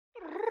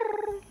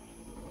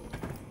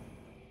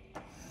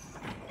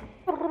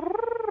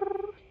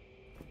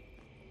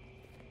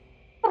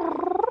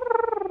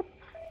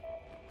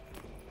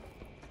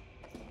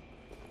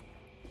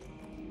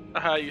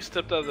you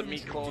stepped out of the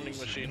meat cloning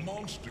machine.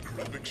 Monster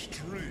Crab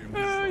Extreme.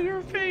 Ah,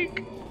 you're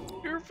fake.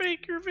 You're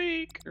fake. You're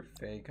fake. You're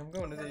fake. I'm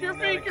going to the You're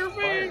fake. You're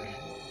fake.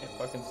 Can't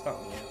fucking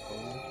stop me,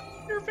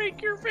 asshole. You're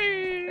fake. You're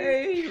fake.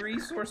 Hey,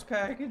 resource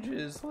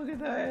packages. Look at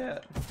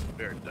that.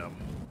 Very dumb.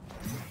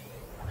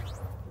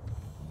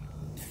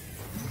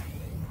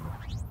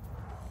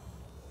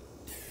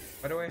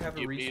 Why do I have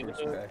a You resource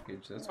mean,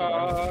 package? That's what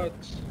I'm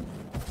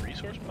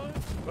resource pack?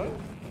 What?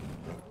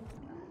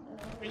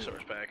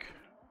 Resource pack.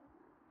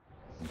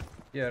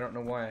 Yeah, I don't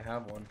know why I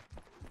have one.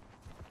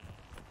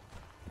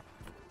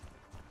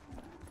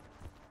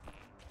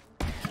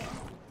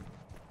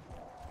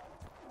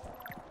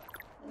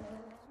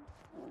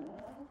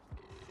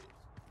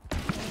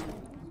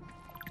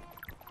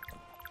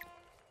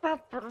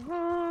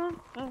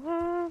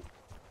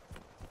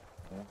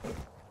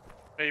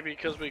 Maybe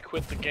because we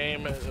quit the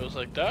game, it was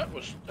like, that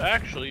was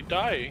actually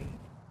dying.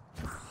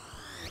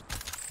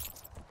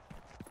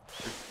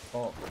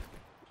 Oh,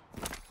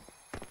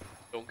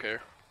 Don't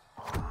care.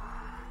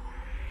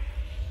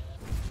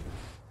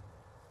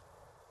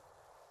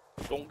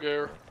 Don't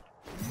care.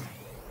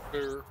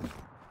 Care.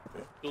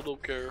 Still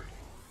don't care.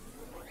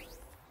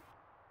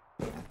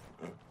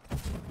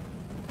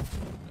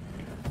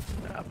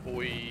 Ah,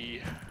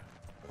 boy.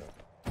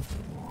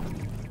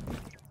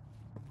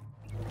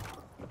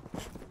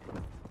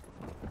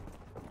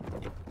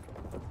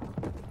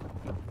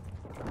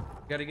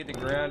 gotta get the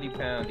groundy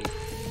poundy.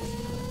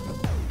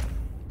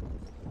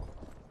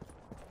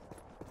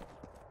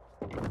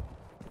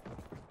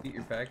 Get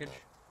your package?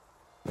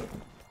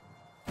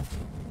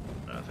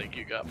 I think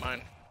you got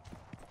mine.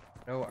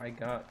 No, I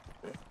got.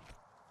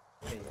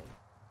 Hey.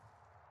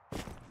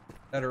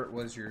 That or it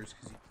was yours,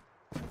 cause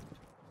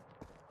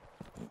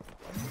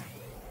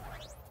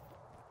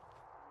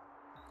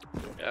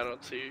Yeah, I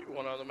don't see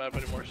one on the map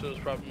anymore, so it's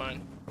probably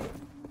mine.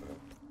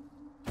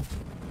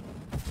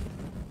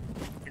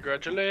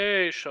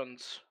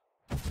 Congratulations!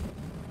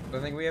 I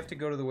think we have to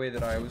go to the way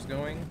that I was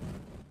going.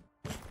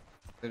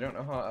 I don't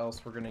know how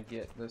else we're gonna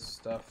get this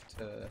stuff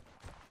to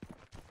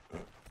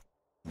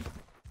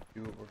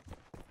do what we're...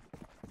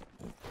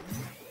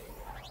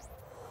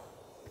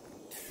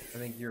 I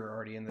think you're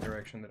already in the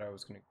direction that I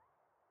was gonna...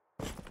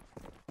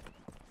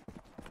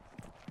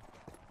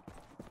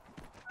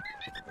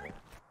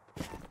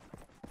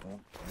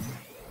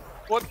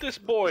 What this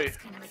boy? It's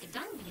kind of like a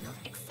dung beetle,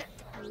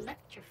 except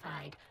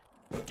electrified.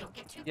 Don't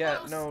get too Yeah,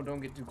 close. no, don't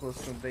get too close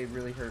to them. They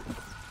really hurt.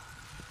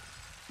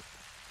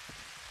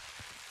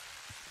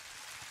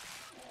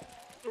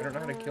 I don't know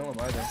how to kill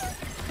them either.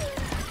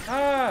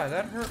 Ah,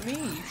 that hurt me.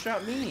 You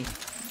shot me.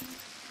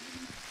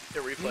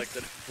 It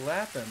reflected.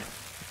 Laughing.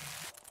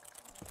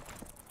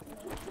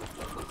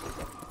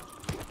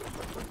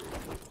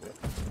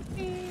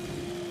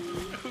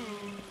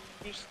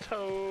 Whose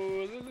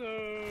toes are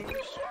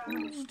those?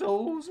 Whose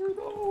toes are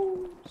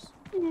those?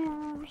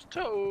 Whose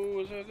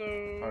toes are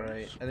those?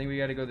 Alright, I think we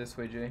gotta go this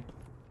way, Jay.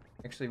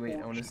 Actually, wait,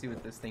 I want to see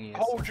what this thing is.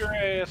 Hold your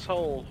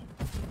asshole.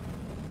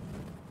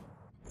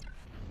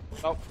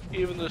 Oh,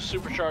 even the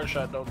supercharged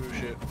shot don't do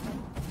shit.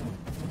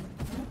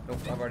 Nope,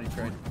 I've already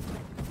tried.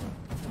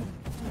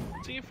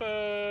 See if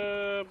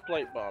a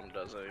blight bomb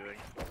does anything.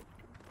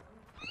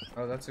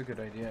 Oh, that's a good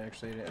idea,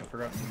 actually. I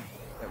forgot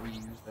that we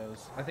used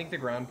those. I think the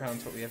ground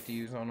pound's what we have to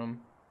use on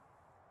them.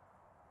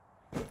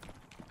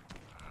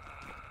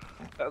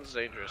 That's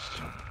dangerous.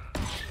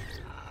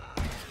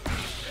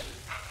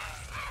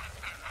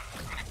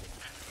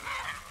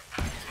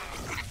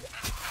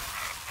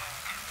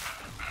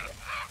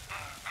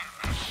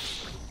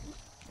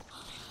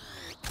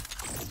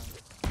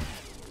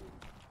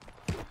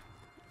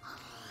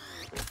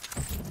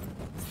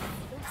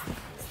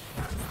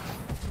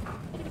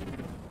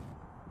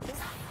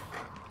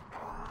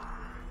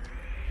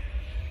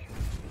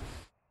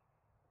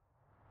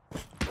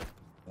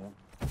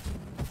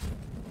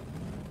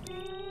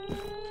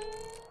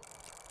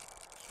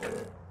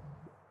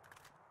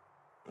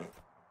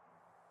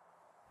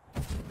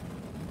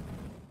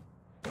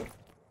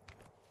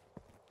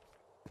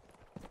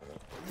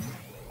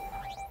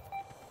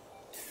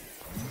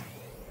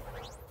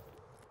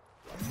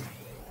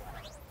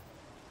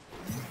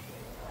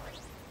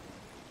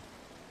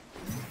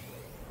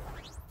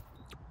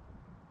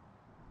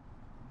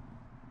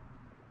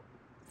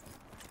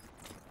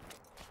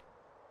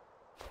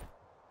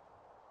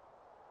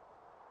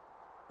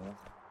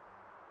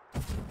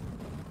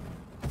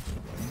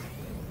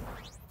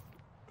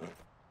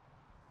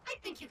 I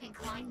think you can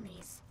climb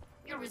these.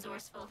 You're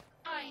resourceful.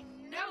 I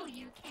know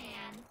you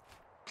can.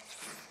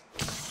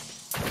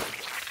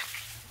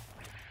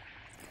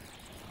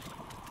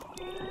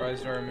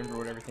 Surprised I remember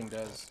what everything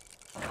does.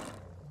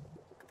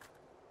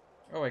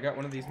 Oh, I got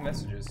one of these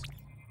messages.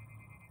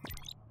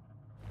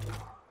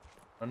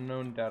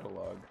 Unknown data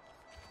log.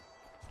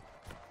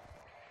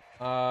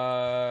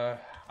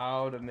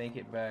 How to make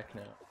it back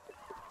now.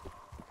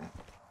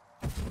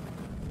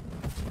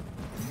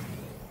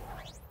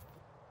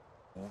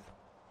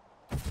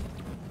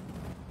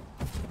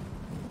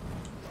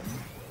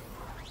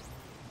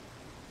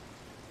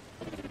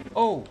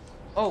 Oh,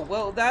 Oh,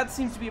 well, that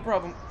seems to be a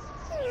problem.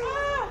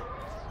 Ah!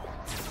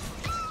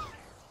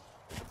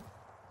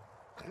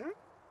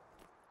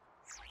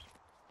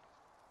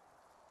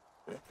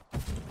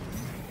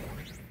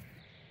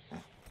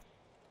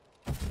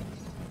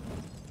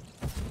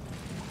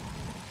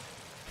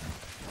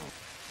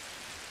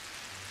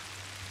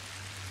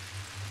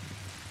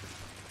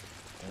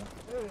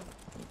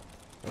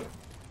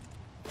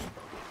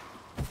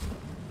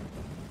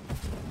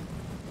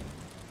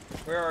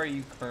 Where are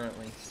you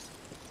currently?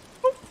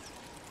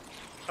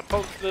 I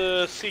poked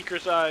the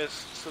Seeker's eyes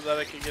so that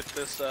I can get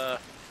this,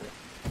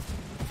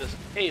 this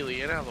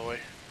alien out of the way.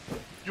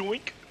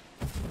 Yoink!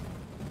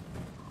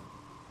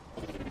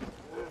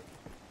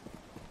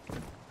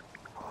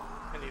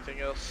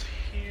 Anything else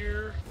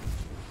here?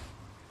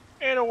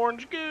 And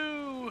orange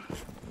goo!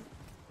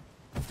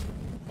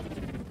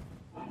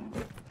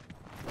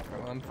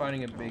 Oh, I'm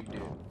finding a big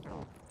dude.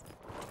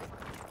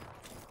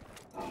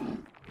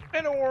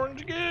 And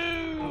orange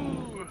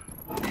goo!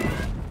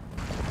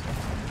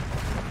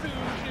 Who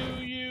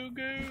do you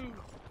goo?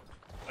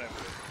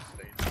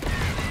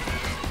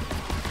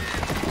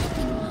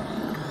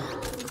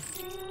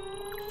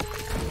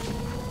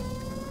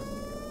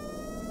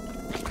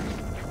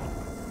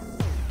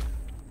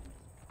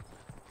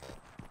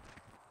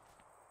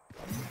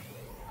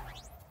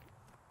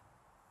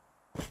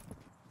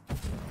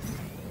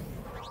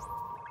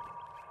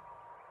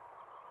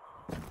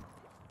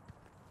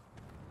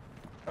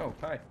 Oh,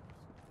 hi.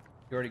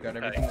 You already got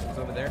everything that was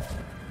over there?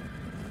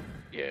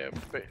 Yeah,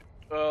 but,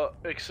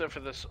 except for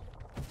this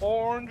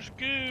orange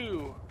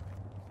goo.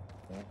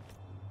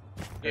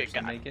 Yeah,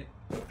 Actually make it?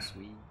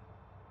 Sweet.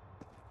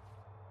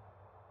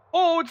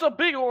 Oh, it's a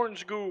big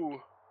orange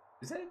goo!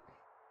 Is it?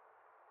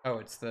 Oh,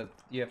 it's the...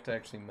 You have to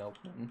actually melt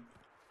them.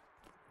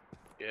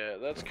 Yeah,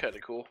 that's kind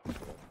of cool.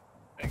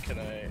 And can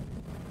I...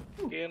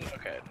 In?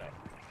 Okay, no.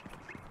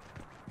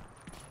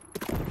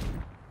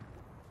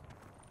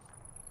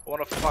 I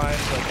want to find,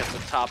 like, at the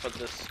top of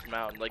this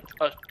mountain, like,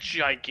 a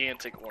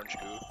gigantic orange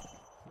goo.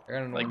 I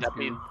got an Like, orange that'd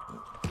be... goo.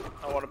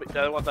 I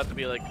want that to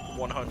be, like,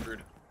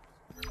 100.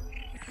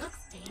 Looks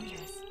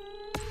dangerous.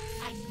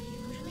 I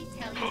usually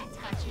tell you to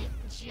touch it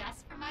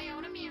just for my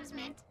own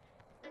amusement,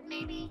 but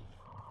maybe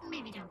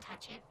don't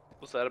touch it.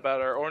 Was that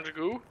about our orange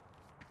goo?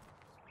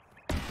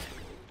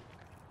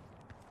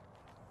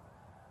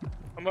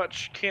 How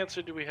much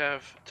cancer do we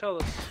have? Tell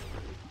us.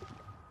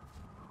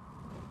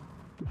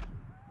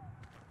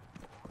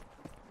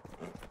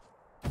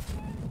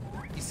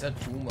 It's a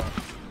tumor.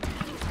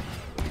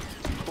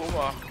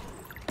 Tuma.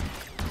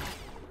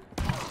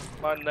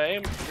 My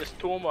name is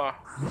Tuma.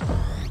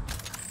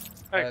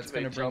 It's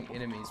gonna bring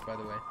enemies, by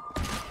the way.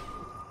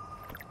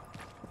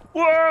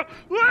 Whoa!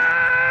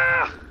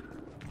 Ah!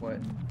 What?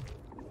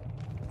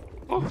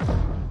 Oh.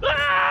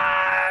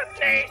 Ah!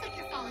 Dang! Looks like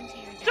you're falling to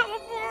your death.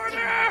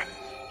 Teleporter!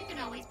 You can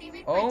always be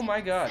reprinted Oh my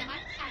god.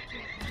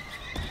 semi-accurately.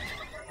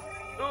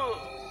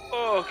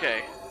 Oh,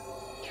 okay.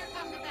 Here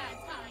come the bad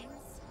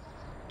times.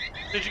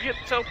 Did you get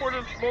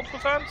teleported multiple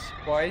times?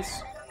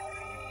 Twice?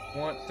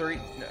 Want three?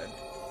 No,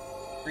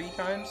 3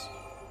 times?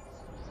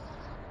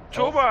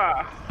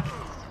 Tuma!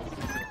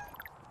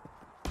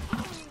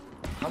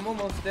 I'm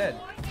almost dead.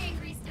 More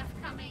angry stuff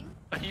coming.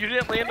 You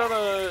didn't land on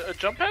a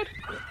jump pad?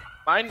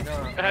 Mine No,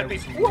 had I me.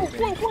 was Whoa,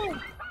 moving. whoa, whoa!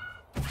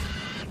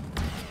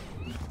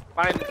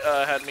 Mine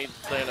had me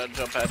land on a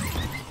jump pad.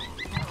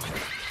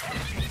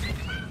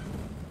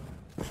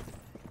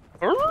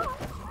 I'm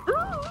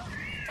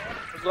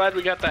glad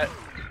we got that,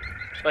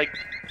 like,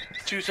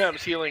 2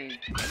 times healing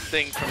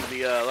thing from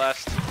the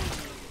last,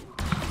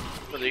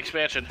 for the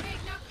expansion. Hey,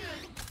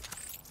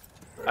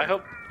 not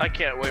good. I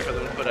can't wait for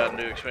them to put out a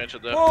new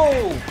expansion though.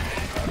 Whoa!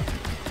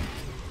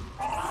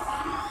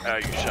 Ah,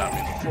 you shot me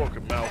in the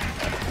fucking mouth.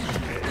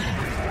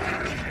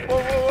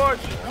 Whoa, whoa, whoa, I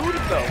just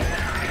looted though.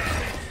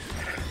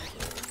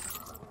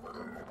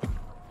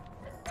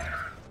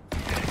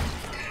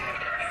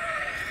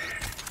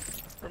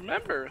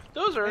 Remember,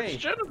 those are its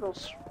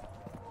genitals.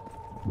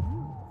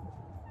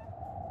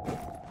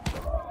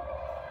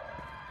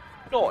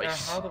 Now,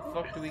 Nice. how the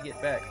fuck do we get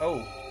back?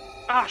 Oh.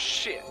 Ah,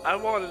 shit. I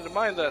wanted to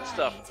mine that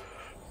stuff.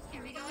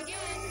 Here we go again.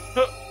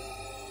 Huh.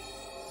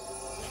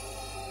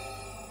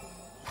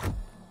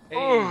 Hey.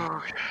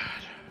 Oh,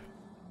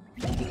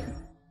 God.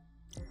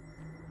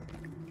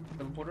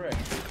 Teleporter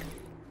X.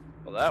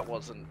 Well, that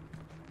wasn't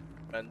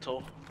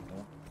mental.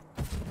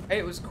 Hey,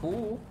 it was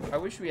cool. I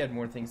wish we had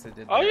more things that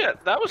did that. Oh, yeah,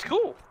 that was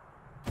cool.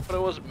 But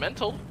it wasn't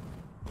mental.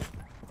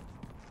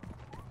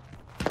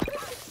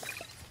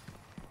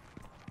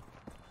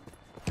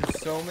 There's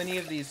so many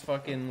of these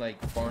fucking, like,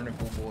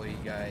 barnacle boy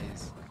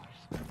guys.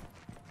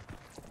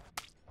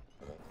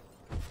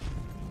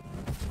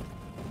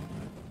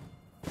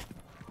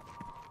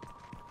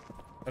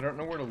 I don't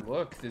know where to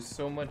look. There's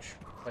so much,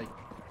 like...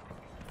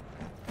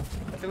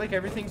 I feel like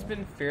everything's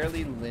been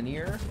fairly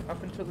linear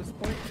up until this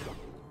point.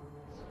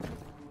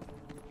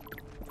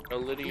 No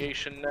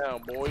lineation now,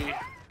 boy.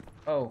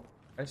 Oh,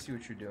 I see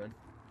what you're doing.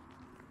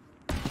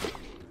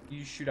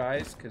 You shoot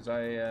eyes? Because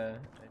I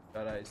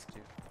got eyes too.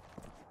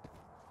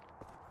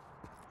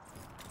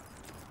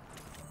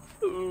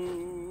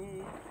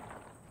 Ooh.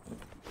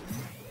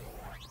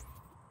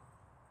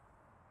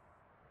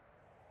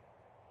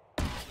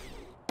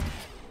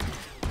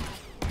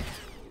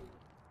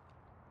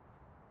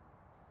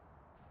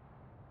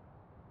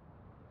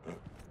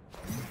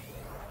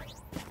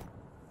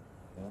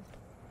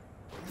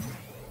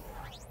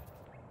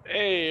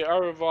 Hey, au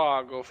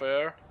revoir,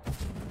 Gopher.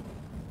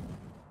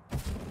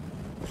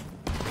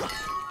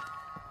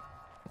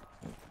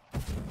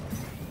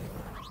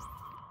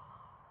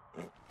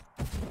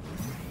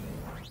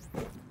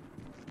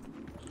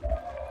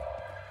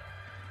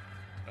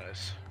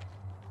 Nice.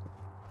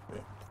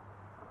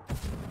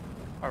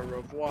 Au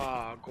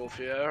revoir,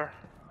 Gopher.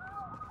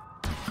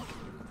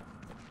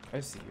 I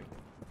see you.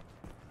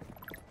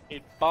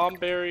 Need bomb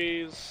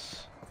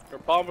berries, or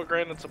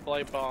pomegranates and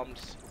blight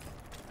bombs.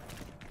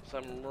 So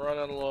I'm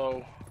running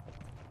low.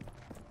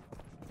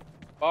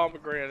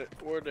 Pomegranate,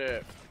 where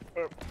that?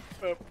 Up,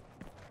 up,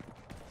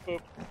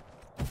 up.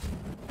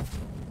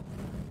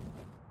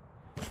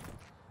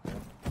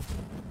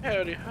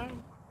 Howdy ho.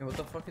 Hey, what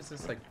the fuck is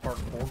this like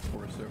parkour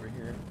course over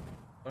here?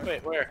 What?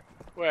 Wait, where?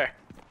 Where?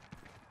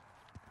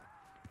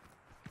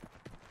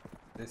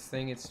 This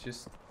thing, it's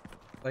just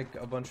like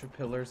a bunch of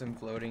pillars and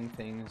floating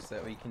things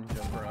that we can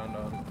jump around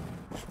on.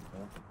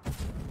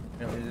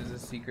 You know, there's a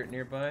secret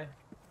nearby.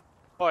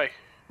 Oi.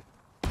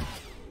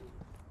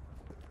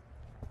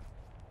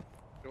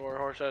 Your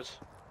horses.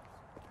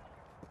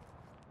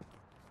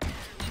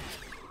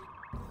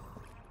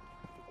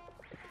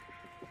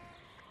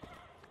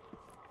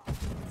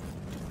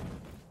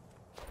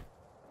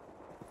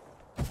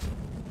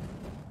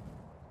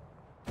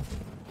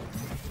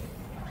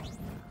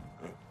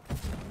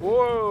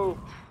 Whoa!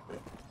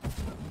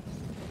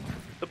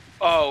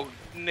 Oh,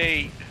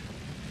 Nate.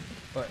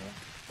 What?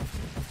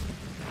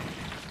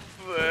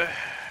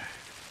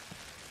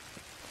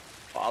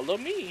 Follow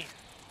me.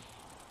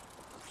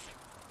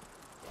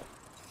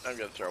 I'm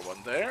gonna throw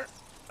one there.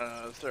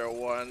 Throw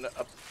one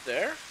up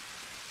there.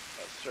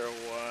 Let's throw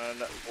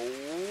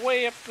one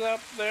way up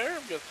there.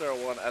 I'm gonna throw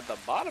one at the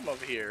bottom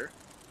of here.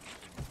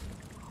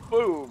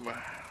 Boom.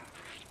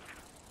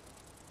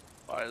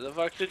 Why the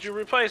fuck did you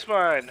replace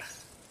mine?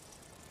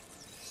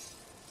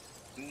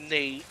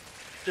 Nate.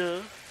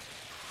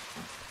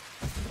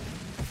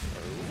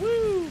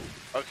 Woo.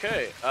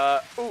 Okay.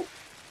 Ooh.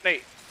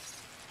 Nate.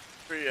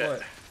 Where you at?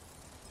 What?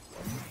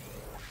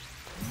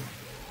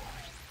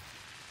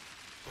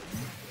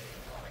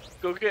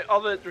 Go get all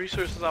the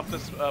resources off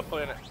this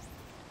planet.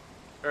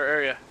 Or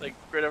area. Like,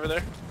 right over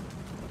there.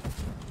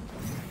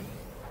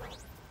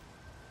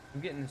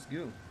 I'm getting this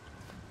goo.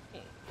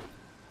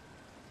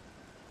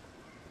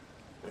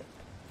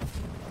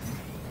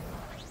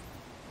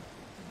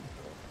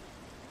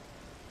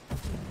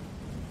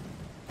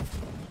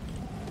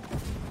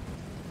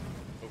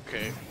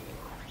 Okay.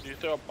 Did you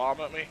throw a bomb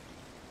at me?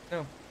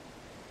 No.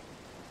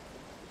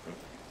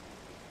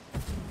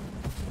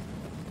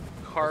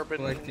 Carbon.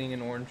 Collecting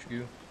an orange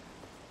goo.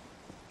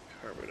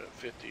 Carbon at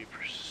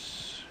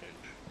 50%.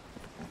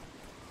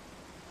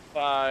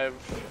 5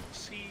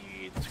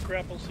 seeds,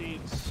 grapple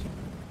seeds.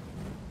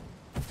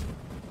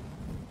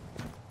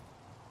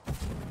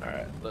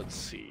 Alright, let's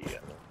see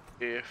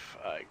if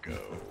I go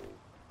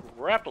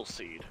grapple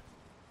seed.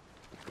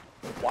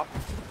 Whop.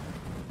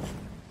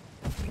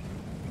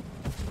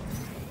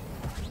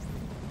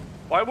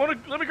 Why won't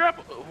it let me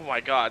grapple? Oh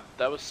my god,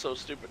 that was so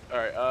stupid.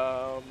 Alright,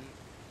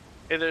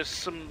 hey, there's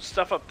some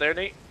stuff up there,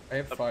 Nate. I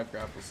have 5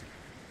 grapple seeds.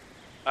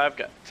 I've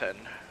got 10.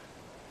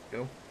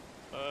 Go.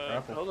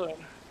 Grapple. Hold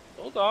on.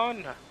 Hold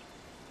on.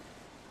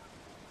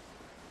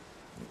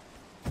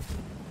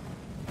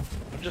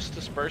 I'm just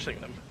dispersing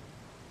them.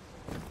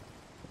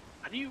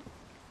 How do you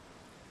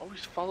always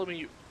follow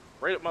me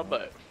right up my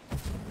butt?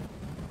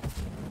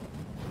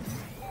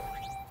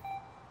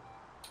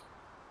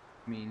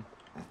 Mean.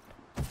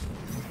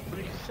 What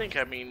do you think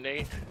I mean,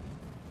 Nate?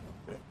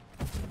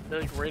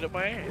 They're like right up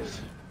my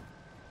ass.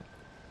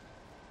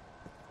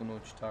 Don't know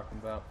what you're talking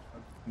about.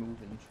 I'm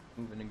moving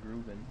and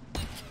grooving.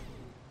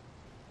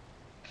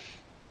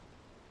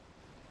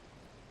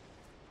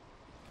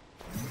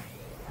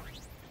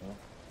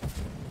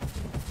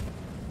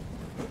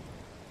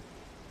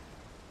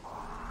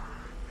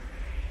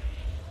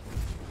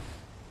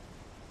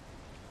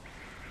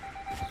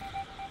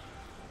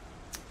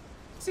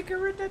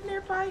 Cigarette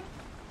nearby.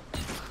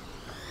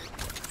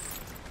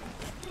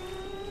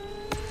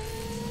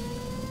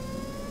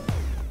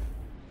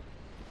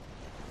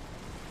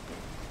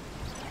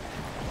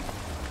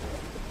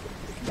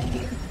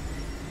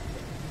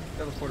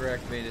 Teleporter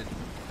activated.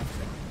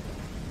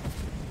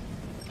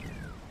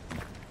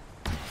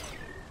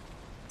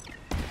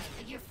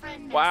 Your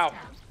friend messed Wow. up.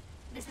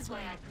 This is why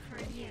I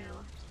prefer you.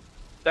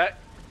 That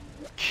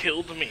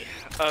killed me,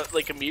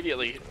 like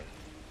immediately.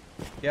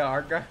 Yeah,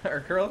 our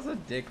girl's a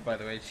dick, by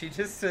the way. She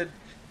just said,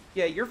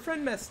 "Yeah, your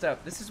friend messed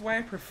up. This is why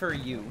I prefer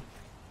you."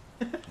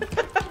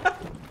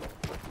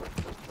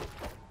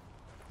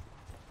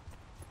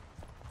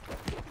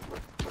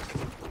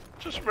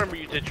 Just remember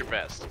you did your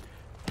best.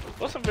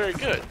 Wasn't very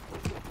good,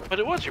 but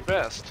it was your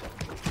best.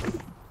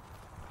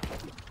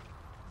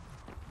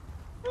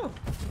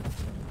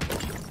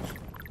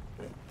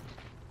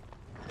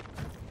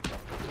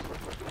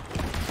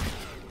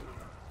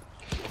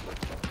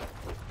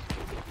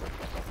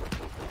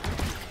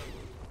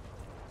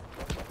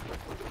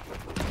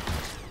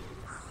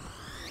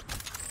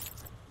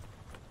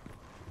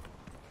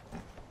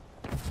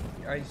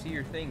 I see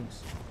your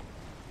things.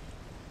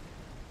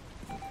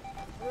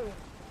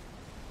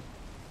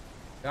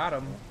 Got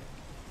him.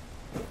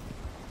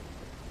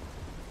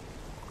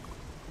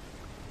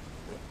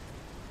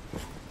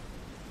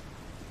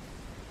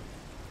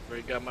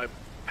 Already got my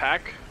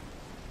pack.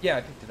 Yeah,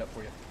 I picked it up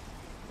for you.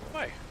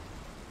 Why?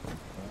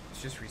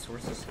 It's just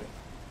resources.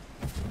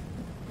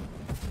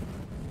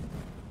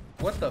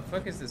 What the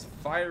fuck is this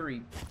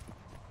fiery?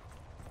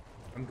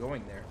 I'm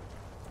going there.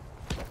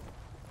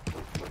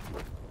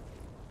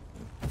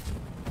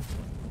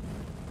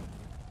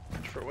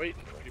 Thanks for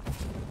waiting for people.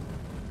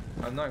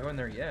 I'm not going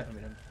there yet. I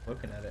mean, I'm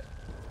looking at it.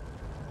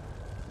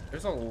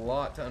 There's a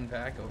lot to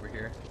unpack over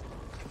here.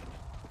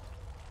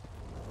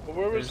 Well,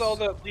 where was all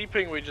that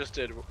leaping we just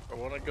did? I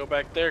want to go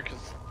back there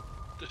because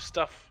there's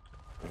stuff.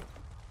 What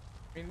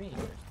do you mean?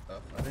 There's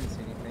stuff. I didn't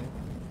see anything.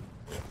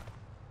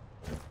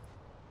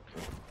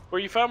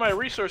 Where you found my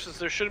resources,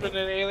 there should have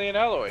been an alien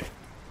alloy.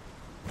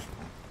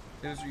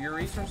 Your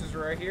resources are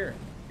right here.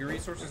 Your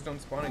resources don't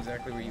spawn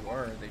exactly where you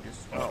are. They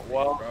just spawn. Oh,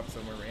 well. They drop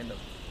somewhere random.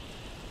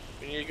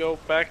 We need to go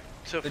back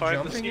to The find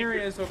the jumping secret.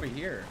 area is over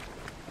here.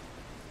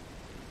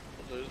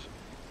 There's,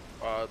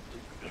 find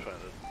a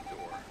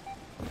door.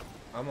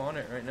 I'm on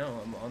it right now.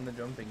 I'm on the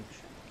jumping.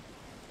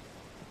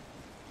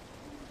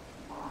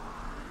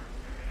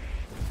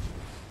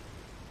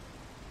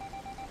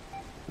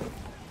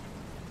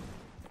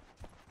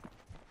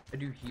 I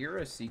do hear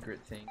a secret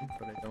thing,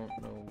 but I don't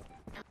know.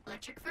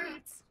 Electric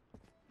fruits.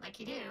 Like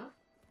you do.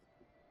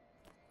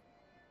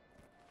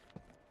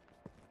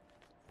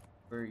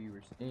 Where you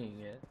were seeing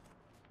it.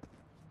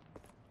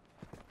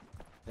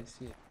 I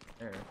see it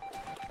there.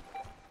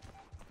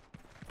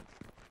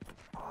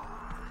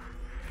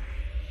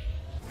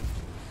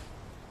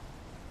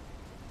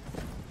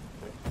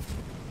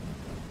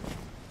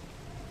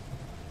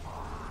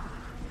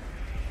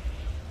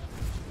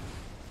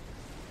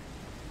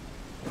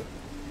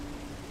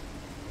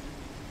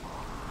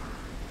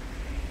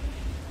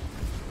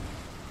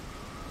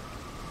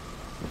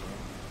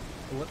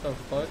 What the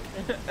fuck?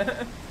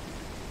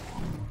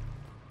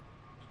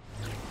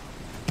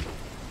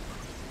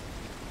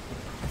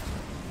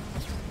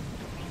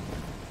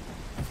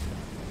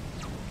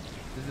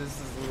 This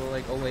is a little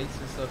like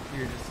oasis up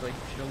here, just like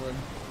chilling.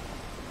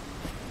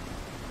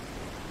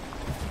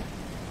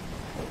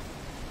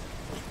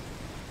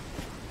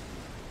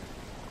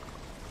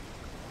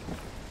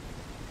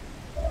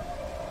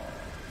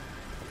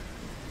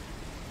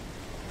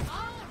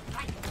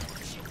 Alright,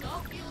 you should go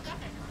fueled up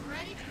and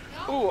ready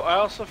to go. Ooh, I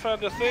also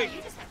found a Now thing.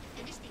 you just have to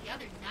finish the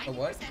other A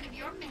what? 90% of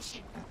your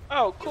mission.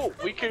 Oh, cool.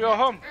 We can go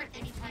home. Earth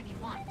anytime you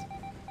want.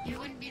 You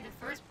wouldn't be the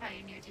first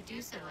pioneer to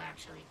do so,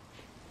 actually.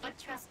 But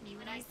trust me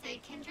when I say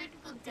Kindred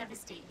will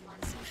devastate you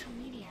on social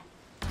media.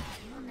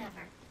 You'll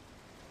never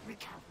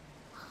recover.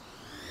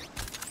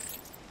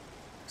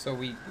 So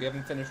we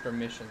haven't finished our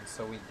mission,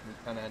 so we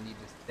kind of need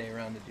to stay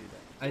around to do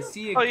that. I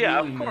see a Oh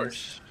yeah, gooey of mist.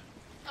 course.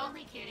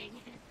 Only kidding.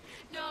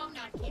 No,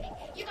 not kidding.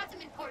 You got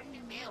some important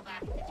new mail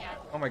back at the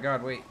Jlandbm. Oh my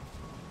god, wait.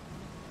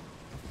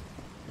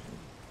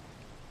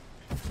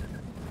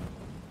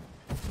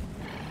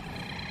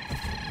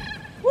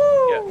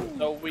 Yeah.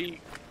 So we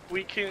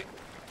can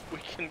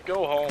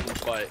go home,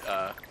 but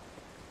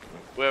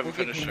we haven't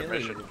We'll get finished our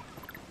mission. humiliated.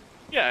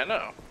 Yeah, I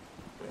know.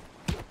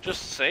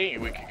 Just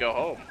saying we could go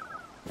home.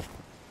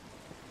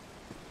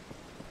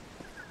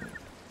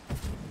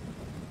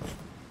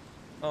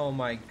 Oh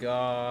my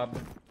god.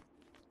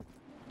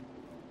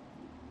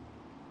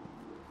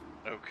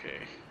 Okay.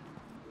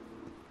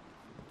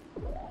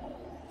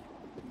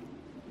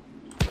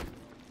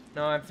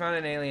 No, I found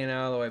an alien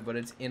alloy, but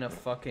it's in a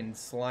fucking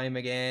slime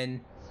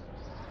again.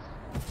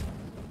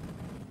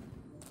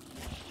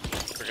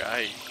 Forgot how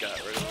you got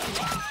rid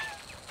of it.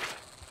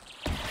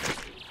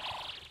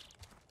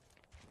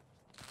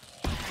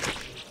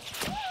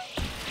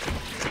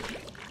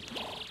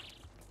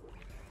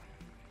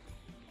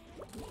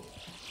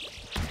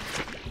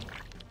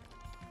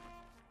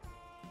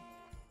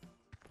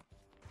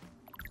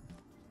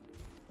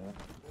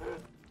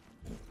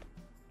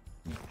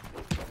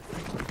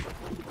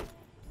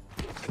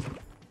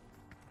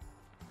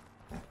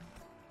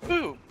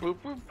 Boo, boo,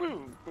 boo,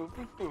 boo, boo,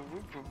 boo, boo,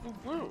 boo, boo,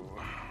 boo.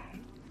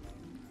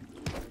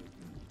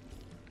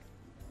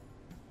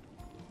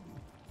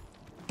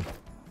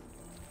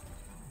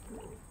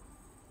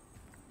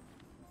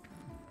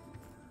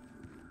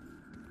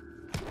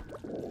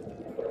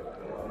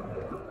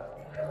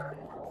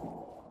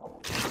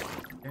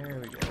 There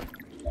we go.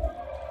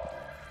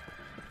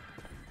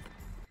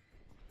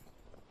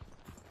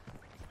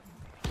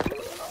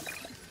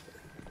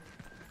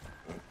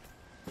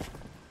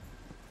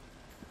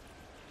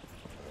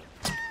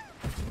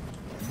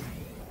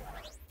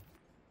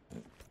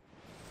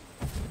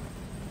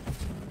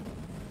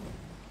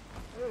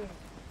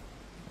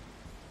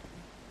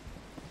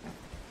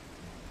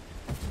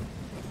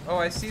 Oh,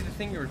 I see the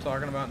thing you were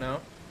talking about now.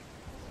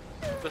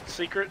 The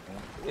secret?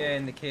 Yeah,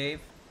 in the cave.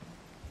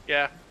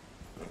 Yeah.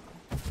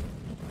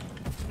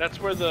 That's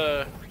where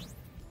the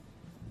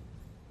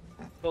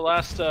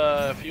last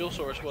fuel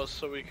source was,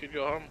 so we could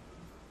go home.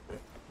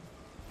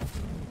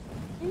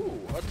 Ooh,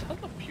 a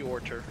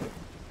teleporter.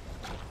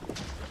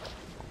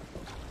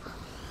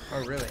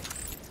 Oh, really?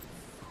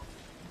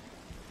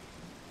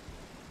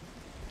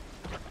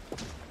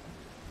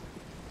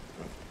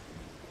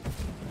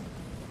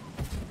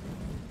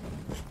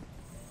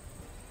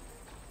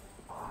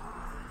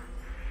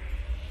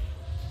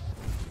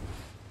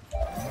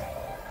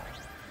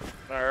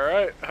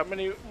 Alright, how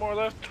many more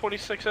left?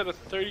 26 out of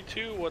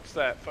 32? What's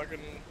that? Fucking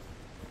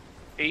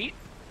 8?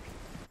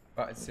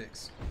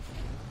 6.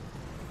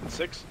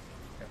 6?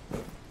 Yeah.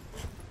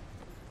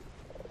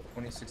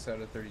 26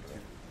 out of 32.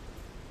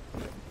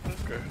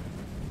 Okay.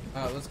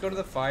 Let's go to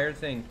the fire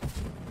thing.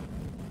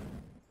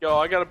 Yo,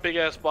 I got a big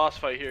ass boss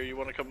fight here. You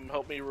wanna come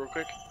help me real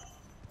quick?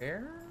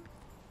 Where?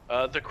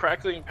 The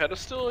crackling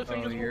pedestal, I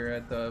think Oh, is you're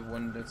at the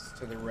one that's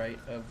to the right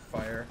of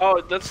fire. Oh,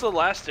 that's the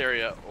last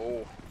area.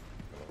 Oh.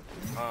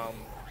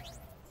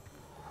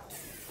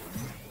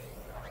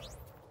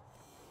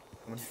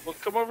 Well,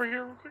 come over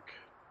here real quick.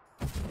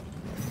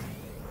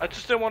 I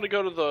just didn't want to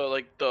go to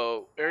the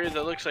area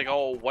that looks like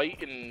all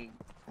white and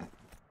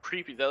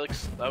creepy. That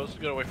was a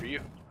good way for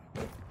you.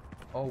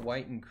 All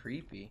white and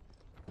creepy.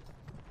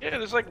 Yeah,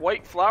 there's like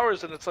white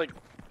flowers and it's like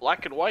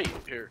black and white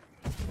here.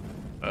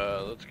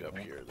 Let's go up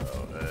here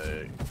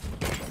though.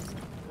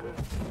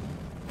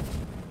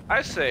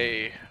 I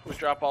say we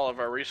drop all of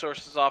our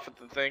resources off at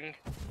the thing,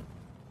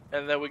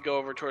 and then we go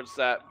over towards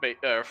that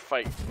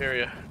fight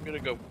area. I'm gonna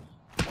go.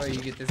 Oh, you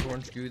get this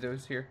orange goo that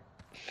was here?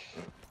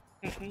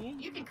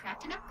 You can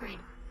craft an upgrade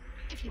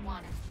if you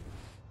want it.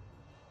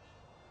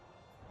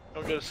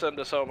 I'm gonna send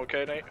us home,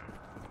 okay, Nate?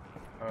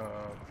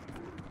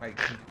 I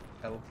can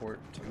teleport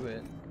to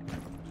it.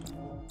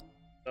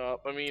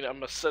 I mean, I'm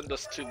gonna send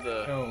us to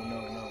the No,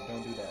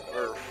 don't do that.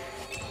 Earth.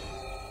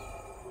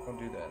 Don't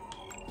do that.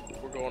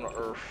 We're going to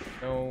Earth.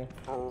 No.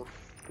 Earth.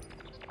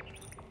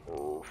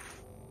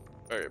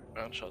 Alright,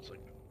 bounce shots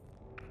like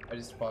I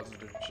just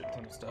positive shit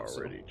ton of stuff.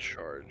 already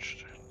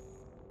charged.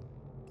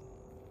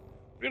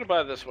 I'm gonna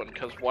buy this one,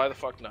 because why the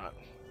fuck not?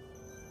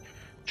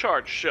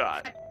 Charge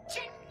shot.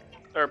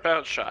 Or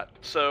bounce shot.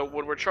 So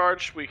when we're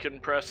charged, we can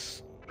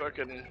press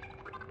fucking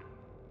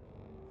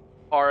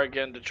R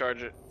again to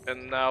charge it.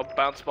 And now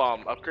bounce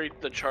bomb. Upgrade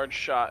the charge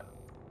shot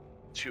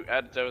to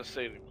add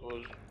devastating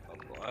explosion on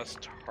the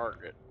last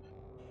target.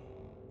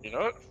 You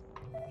know what?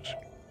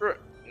 Screw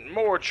it.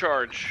 More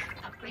charge.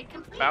 Upgrade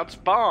complete. Bounce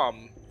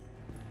bomb.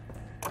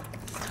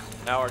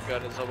 Now our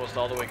gun is almost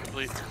all the way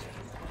complete.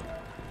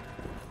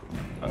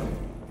 Oh,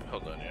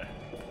 hold on, yeah.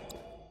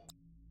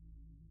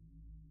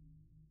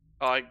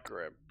 I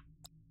grab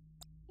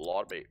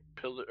Jlandbm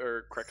pillar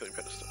or crackling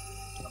pedestal.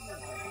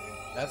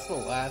 That's the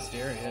last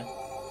area.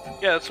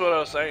 Yeah, that's what I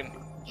was saying.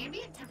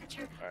 Ambient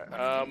temperature.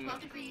 Alright,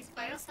 12 degrees.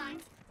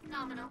 Biosigns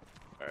nominal.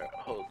 Alright,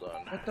 hold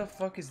on. What the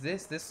fuck is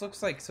this? This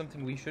looks like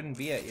something we shouldn't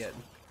be at yet.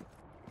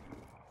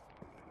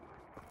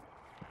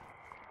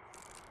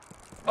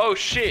 Oh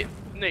shit!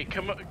 Nate,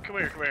 come here.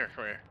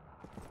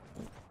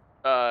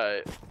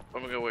 I'm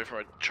gonna go away from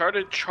it. Try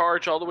to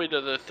charge all the way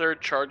to the third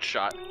charge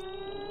shot.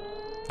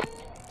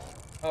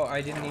 Oh,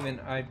 I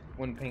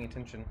wasn't paying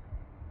attention.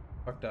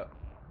 Fucked up.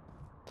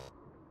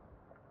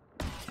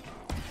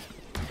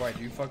 Why,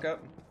 do you fuck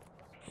up?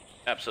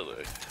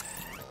 Absolutely.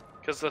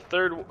 Because the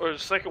third or the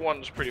second one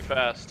is pretty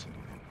fast.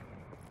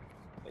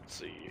 Let's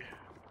see.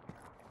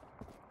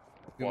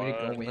 You want me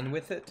to go in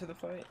with it to the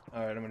fight?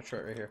 Alright, I'm gonna try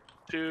it right here.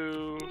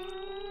 2,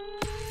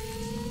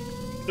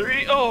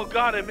 3. Oh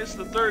god, I missed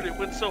the third. It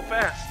went so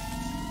fast.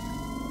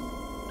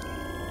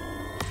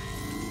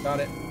 Got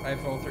it. I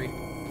have all 3.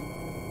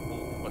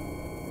 What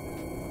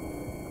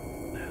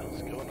the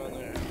hell's going on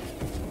there?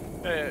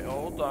 Hey,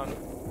 hold on.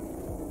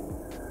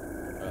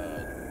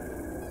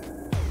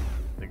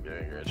 I think they're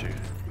angry at you.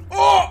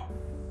 Oh!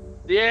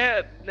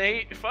 Yeah,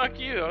 Nate, fuck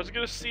you. I was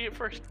gonna see it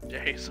first.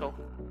 Yeah, so.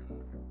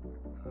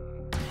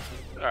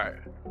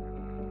 Alright.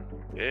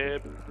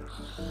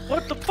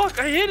 What the fuck?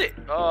 I hit it!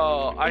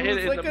 Oh, I hit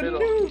it in the middle.